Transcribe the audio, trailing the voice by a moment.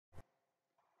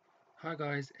Hi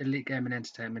guys, Elite Gaming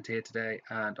Entertainment here today,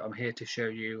 and I'm here to show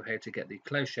you how to get the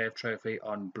Close Shave trophy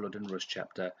on Blood and Rust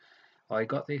chapter. I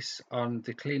got this on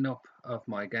the cleanup of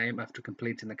my game after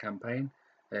completing the campaign,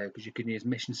 because you can use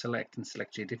mission select and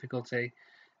select your difficulty.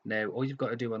 Now all you've got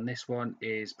to do on this one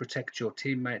is protect your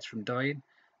teammates from dying,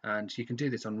 and you can do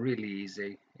this on really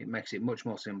easy. It makes it much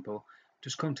more simple.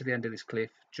 Just come to the end of this cliff,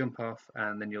 jump off,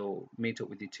 and then you'll meet up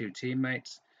with your two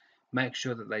teammates. Make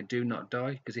sure that they do not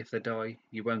die, because if they die,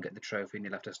 you won't get the trophy and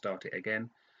you'll have to start it again.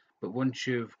 But once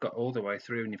you've got all the way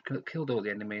through and you've killed all the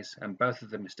enemies and both of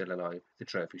them are still alive, the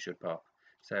trophy should pop.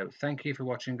 So thank you for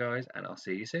watching, guys, and I'll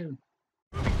see you soon.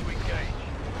 Moving to engage.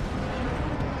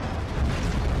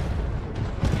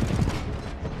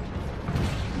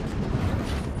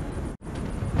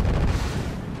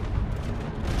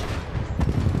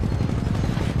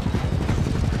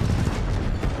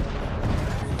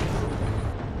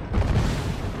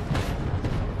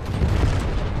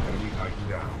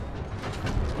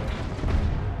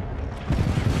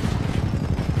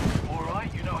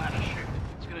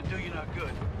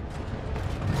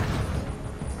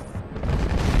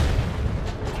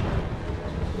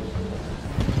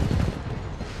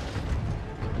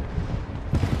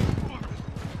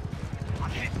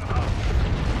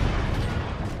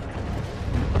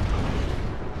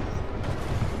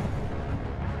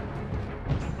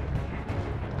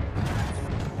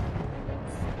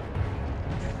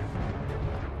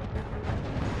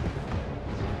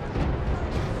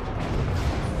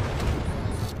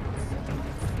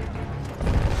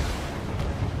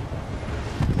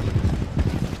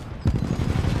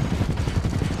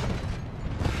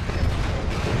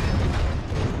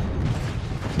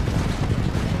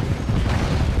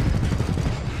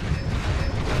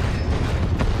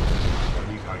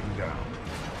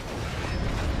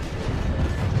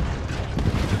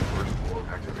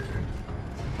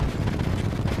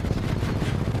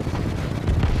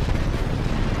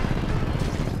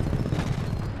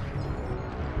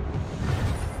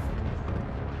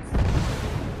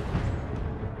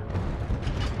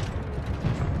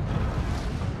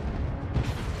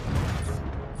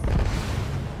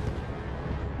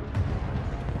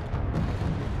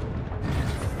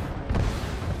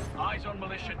 On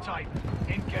militia type,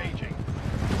 engaging.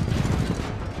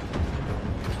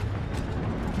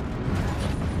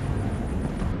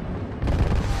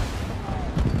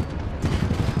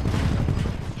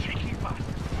 Cheeky bastard.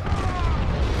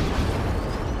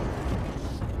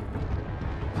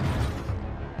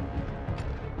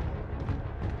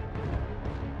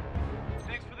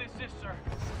 Thanks for the assist, sir.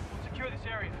 We'll secure this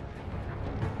area.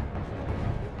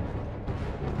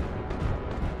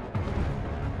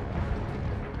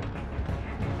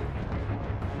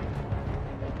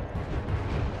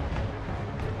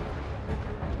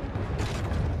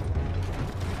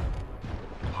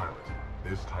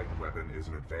 This Titan weapon is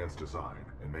an advanced design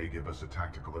and may give us a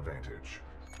tactical advantage.